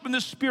fellowship in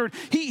the Spirit.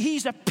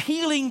 He's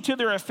appealing to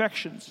their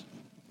affections.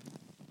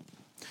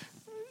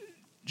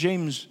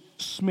 James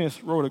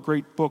Smith wrote a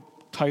great book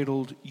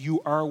titled,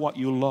 "You Are What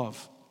You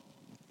Love."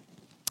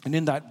 And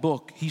in that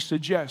book, he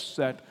suggests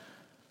that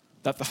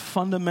the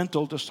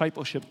fundamental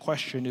discipleship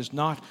question is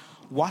not,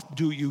 what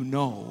do you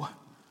know,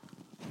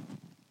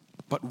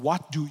 but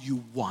what do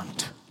you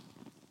want?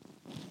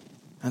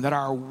 And that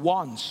our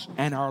wants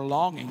and our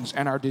longings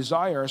and our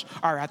desires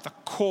are at the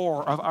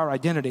core of our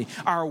identity.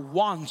 Our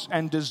wants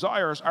and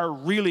desires are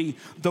really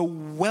the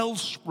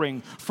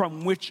wellspring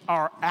from which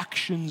our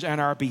actions and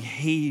our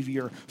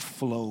behavior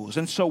flows.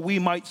 And so we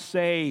might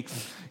say,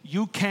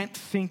 you can't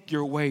think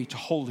your way to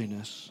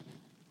holiness.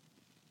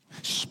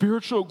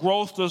 Spiritual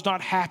growth does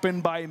not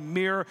happen by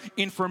mere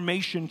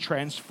information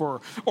transfer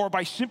or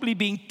by simply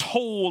being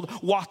told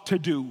what to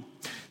do.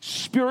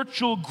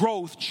 Spiritual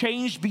growth,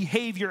 changed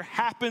behavior,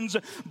 happens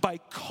by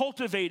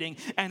cultivating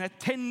and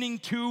attending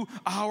to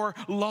our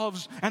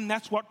loves. And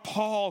that's what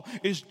Paul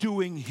is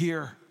doing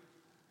here.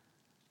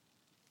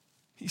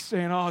 He's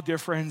saying, oh, dear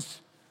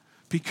friends,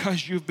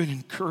 because you've been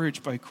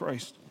encouraged by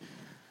Christ,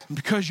 and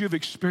because you've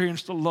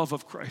experienced the love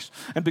of Christ,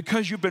 and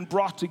because you've been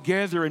brought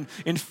together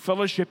in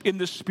fellowship in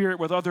the Spirit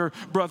with other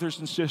brothers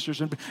and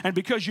sisters, and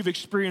because you've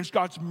experienced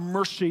God's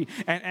mercy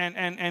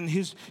and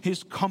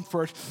His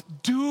comfort,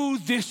 do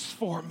this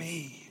for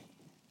me.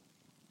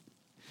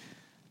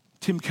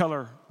 Tim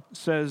Keller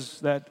says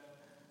that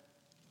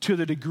to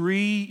the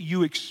degree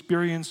you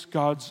experience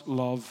God's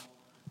love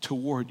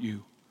toward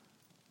you,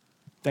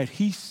 that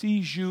He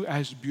sees you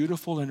as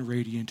beautiful and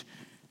radiant,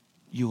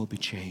 you will be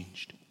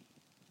changed.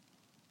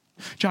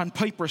 John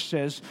Piper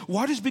says,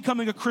 what is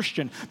becoming a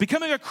Christian?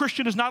 Becoming a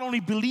Christian is not only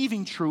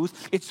believing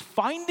truth, it's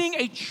finding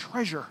a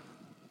treasure.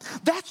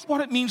 That's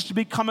what it means to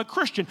become a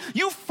Christian.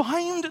 You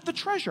find the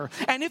treasure.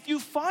 And if you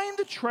find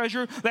the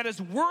treasure that is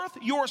worth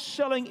your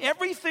selling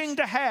everything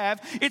to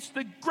have, it's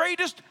the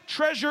greatest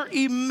treasure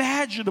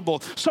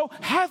imaginable. So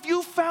have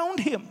you found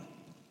Him?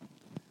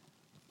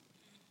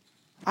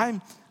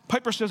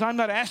 Piper says, I'm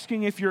not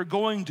asking if you're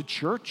going to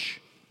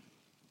church,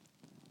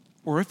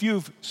 or if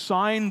you've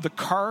signed the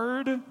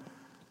card,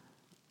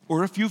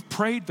 or if you've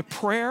prayed the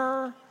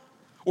prayer,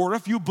 or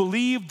if you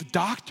believe the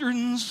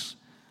doctrines.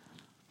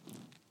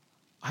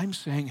 I'm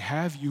saying,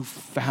 have you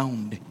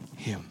found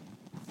Him?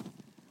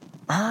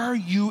 Are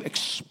you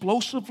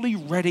explosively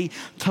ready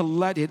to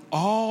let it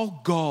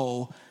all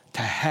go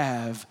to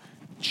have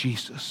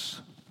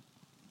Jesus?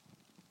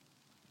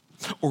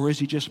 Or is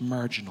He just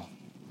marginal?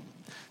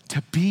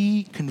 To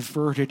be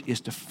converted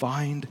is to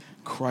find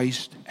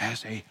Christ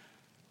as a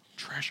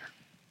treasure.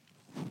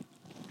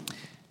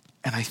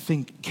 And I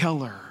think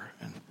Keller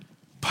and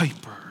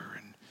Piper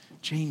and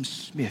James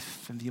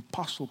Smith and the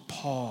Apostle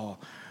Paul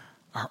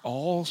are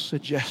all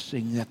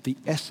suggesting that the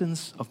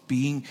essence of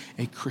being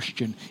a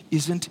Christian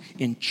isn't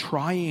in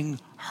trying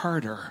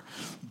harder,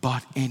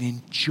 but in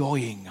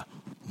enjoying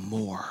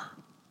more.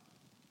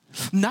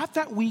 Not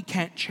that we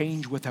can't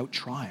change without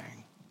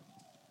trying,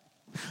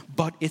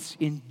 but it's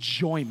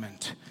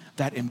enjoyment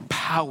that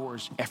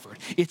empowers effort.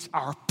 It's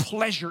our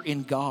pleasure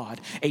in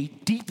God, a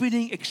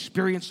deepening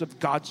experience of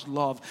God's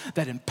love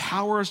that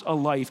empowers a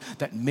life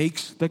that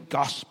makes the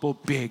gospel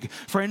big.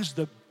 Friends,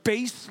 the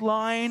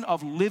baseline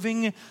of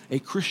living a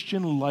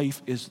Christian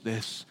life is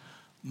this: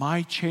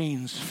 my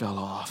chains fell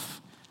off.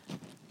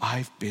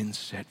 I've been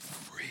set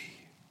free.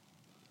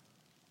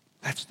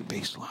 That's the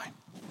baseline.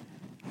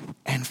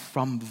 And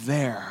from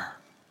there,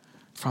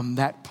 from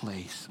that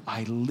place,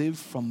 I live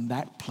from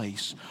that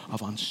place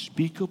of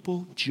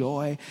unspeakable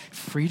joy,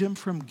 freedom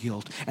from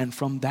guilt, and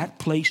from that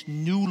place,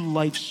 new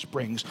life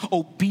springs,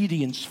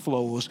 obedience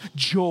flows,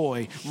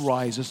 joy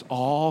rises,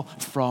 all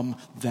from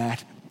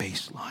that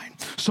baseline.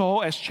 So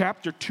as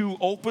chapter 2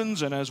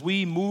 opens and as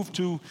we move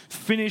to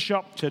finish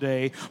up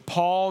today,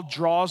 Paul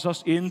draws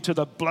us into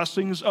the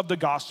blessings of the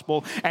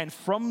gospel. And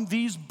from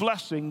these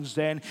blessings,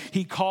 then,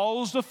 he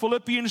calls the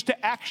Philippians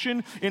to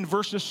action in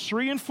verses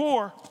 3 and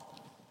 4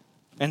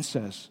 and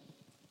says,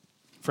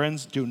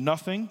 friends, do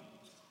nothing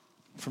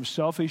from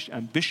selfish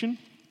ambition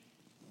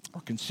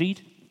or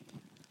conceit,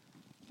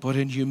 but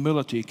in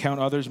humility count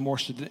others more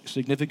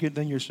significant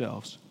than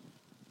yourselves.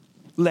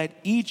 Let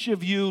each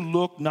of you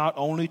look not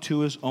only to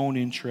his own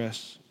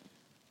interests,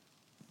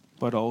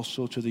 but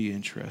also to the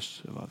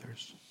interests of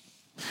others.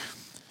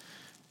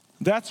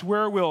 That's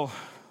where we'll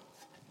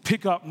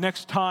pick up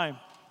next time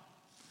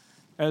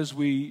as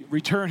we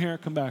return here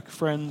and come back.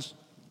 Friends,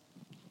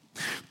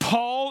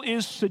 Paul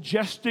is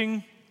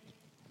suggesting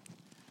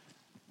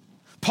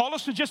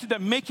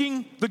that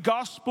making the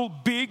gospel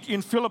big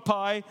in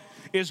Philippi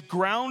is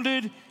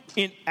grounded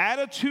in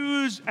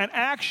attitudes and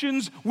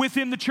actions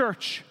within the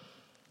church.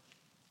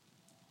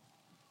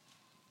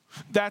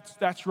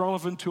 That's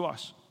relevant to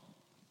us.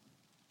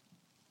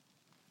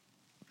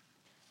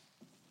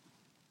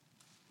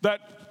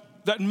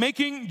 That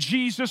making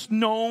Jesus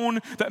known,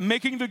 that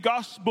making the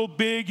gospel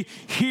big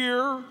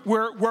here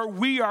where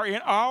we are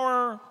in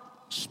our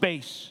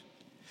space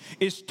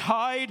is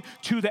tied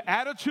to the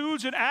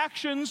attitudes and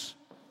actions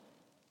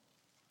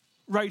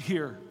right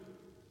here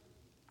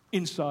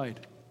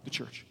inside the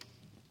church.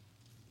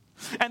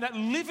 And that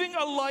living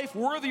a life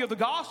worthy of the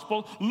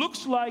gospel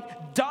looks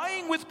like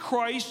dying with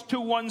Christ to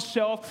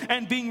oneself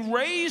and being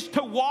raised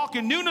to walk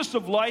in newness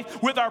of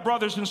life with our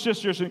brothers and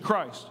sisters in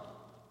Christ.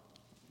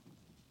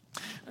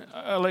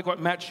 I like what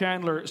Matt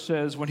Chandler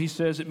says when he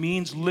says it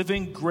means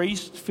living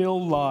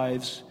grace-filled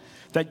lives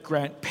that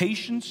grant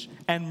patience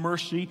and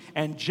mercy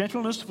and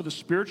gentleness for the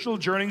spiritual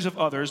journeys of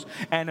others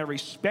and a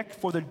respect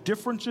for the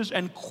differences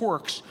and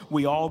quirks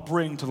we all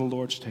bring to the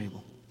Lord's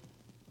table.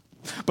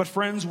 But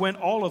friends,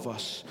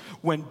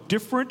 when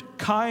different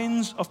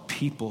kinds of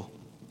people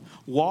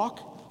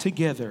walk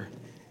together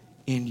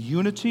in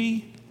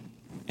unity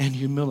and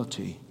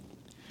humility,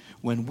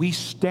 when we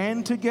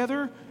stand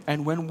together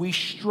and when we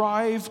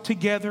strive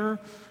together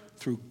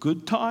through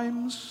good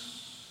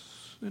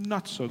times and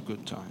not so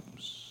good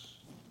times,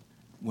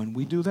 when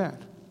we do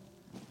that,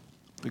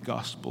 the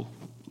gospel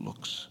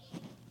looks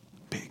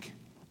big.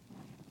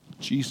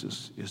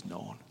 Jesus is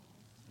known.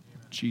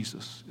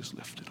 Jesus is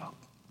lifted up.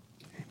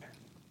 Amen.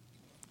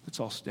 Let's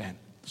all stand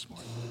this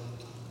morning.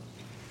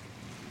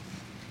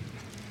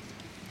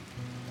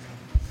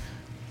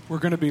 We're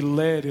going to be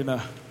led in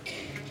a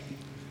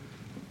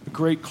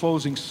great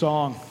closing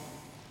song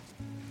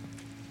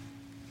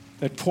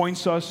that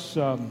points us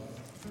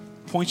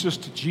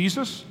to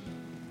Jesus,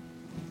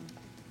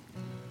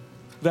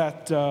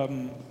 that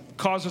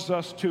causes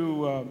us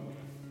to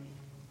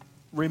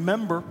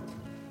remember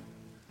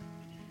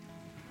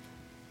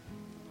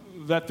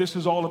that this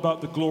is all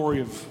about the glory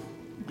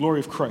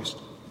of Christ.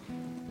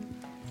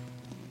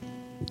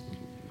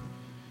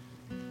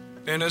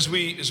 And as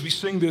we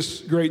sing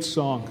this great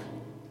song,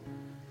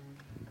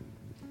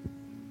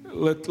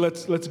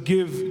 let's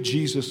give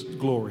Jesus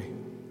glory.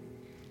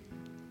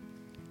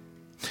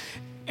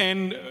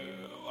 And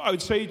I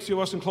would say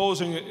to us in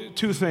closing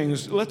two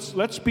things.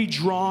 Let's be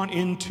drawn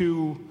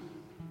into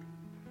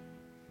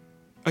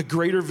a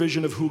greater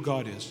vision of who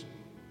God is.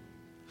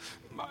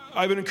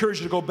 I would encourage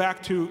you to go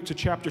back to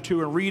chapter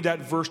 2 and read that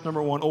verse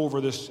number 1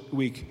 over this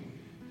week.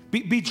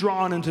 Be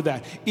drawn into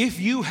that. If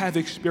you have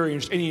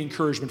experienced any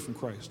encouragement from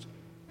Christ,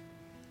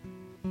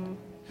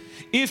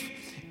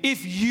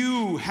 if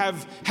you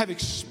have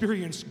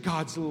experienced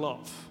God's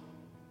love,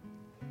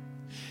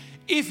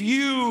 if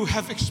you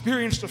have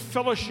experienced a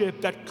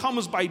fellowship that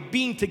comes by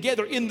being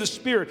together in the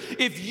Spirit,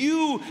 if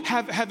you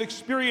have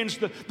experienced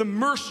the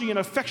mercy and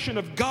affection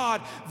of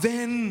God,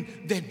 then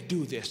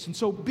do this. And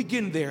so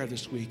begin there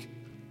this week.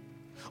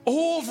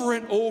 Over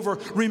and over,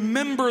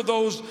 remember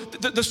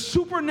the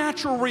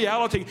supernatural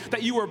reality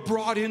that you are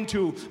brought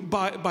into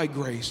by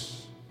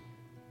grace.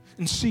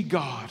 And see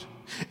God.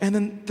 And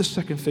then the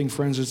second thing,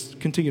 friends, is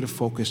continue to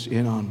focus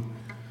in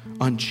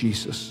on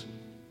Jesus.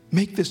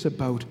 Make this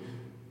about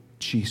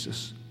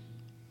Jesus.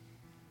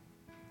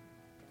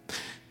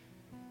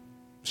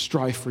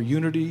 Strive for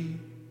unity.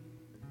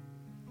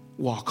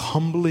 Walk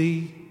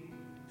humbly.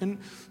 And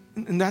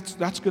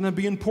that's going to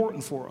be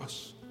important for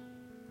us.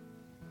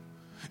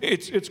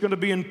 It's going to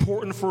be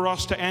important for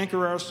us to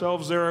anchor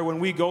ourselves there when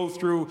we go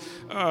through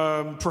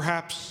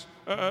perhaps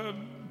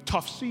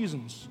tough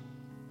seasons.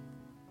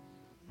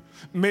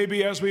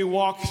 Maybe as we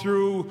walk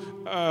through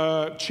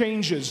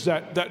changes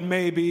that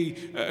may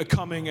be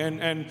coming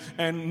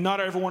and not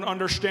everyone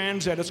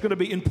understands that, it's going to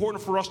be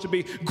important for us to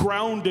be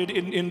grounded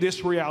in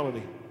this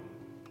reality.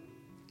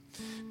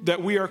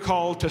 That we are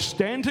called to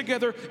stand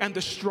together and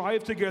to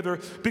strive together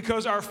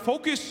because our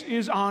focus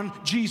is on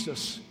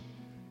Jesus.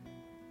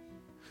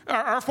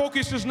 Our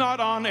focus is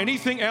not on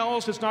anything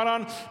else. It's not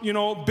on,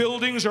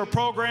 buildings or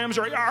programs.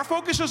 Our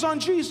focus is on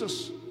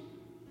Jesus.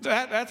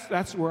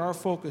 That's where our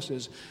focus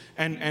is.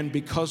 And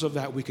because of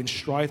that, we can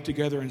strive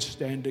together and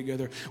stand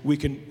together. We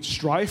can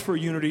strive for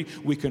unity.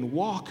 We can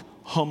walk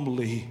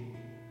humbly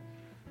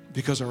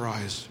because our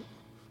eyes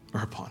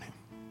are upon Him.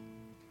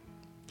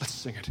 Let's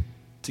sing it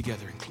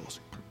together in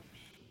closing.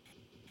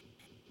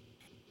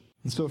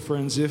 And so,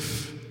 friends,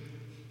 if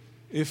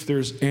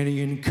there's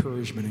any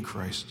encouragement in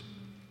Christ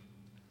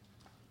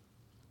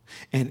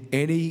and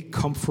any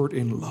comfort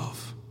in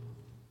love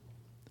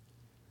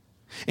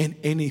and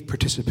any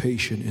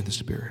participation in the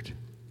Spirit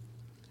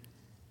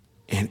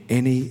and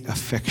any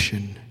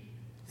affection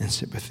and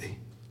sympathy,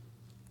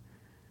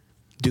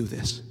 do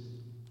this.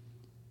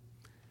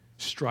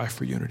 Strive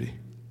for unity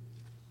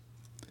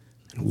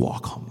and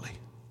walk humbly.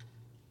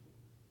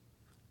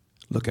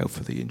 Look out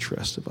for the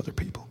interests of other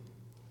people.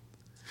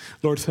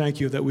 Lord, thank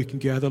you that we can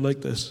gather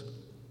like this.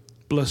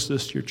 Bless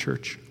this, your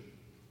church.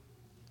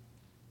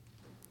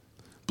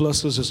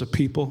 Bless us as a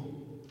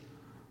people.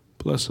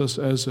 Bless us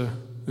as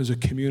a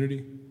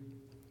community.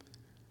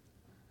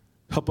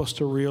 Help us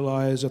to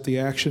realize that the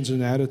actions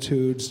and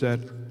attitudes that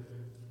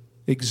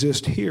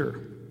exist here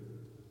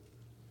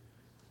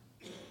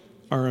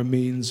are a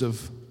means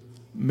of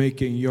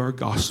making your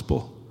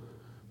gospel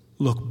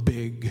look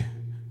big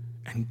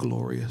and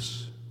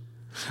glorious.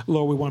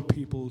 Lord, we want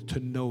people to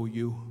know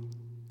you.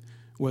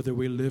 Whether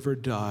we live or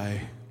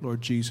die,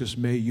 Lord Jesus,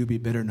 may you be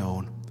better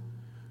known.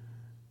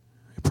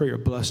 I pray your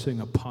blessing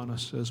upon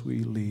us as we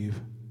leave.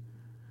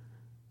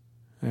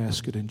 I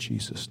ask it in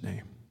Jesus'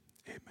 name.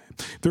 Amen.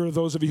 If there are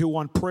those of you who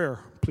want prayer,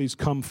 please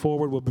come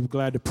forward. We'll be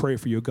glad to pray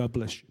for you. God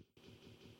bless you.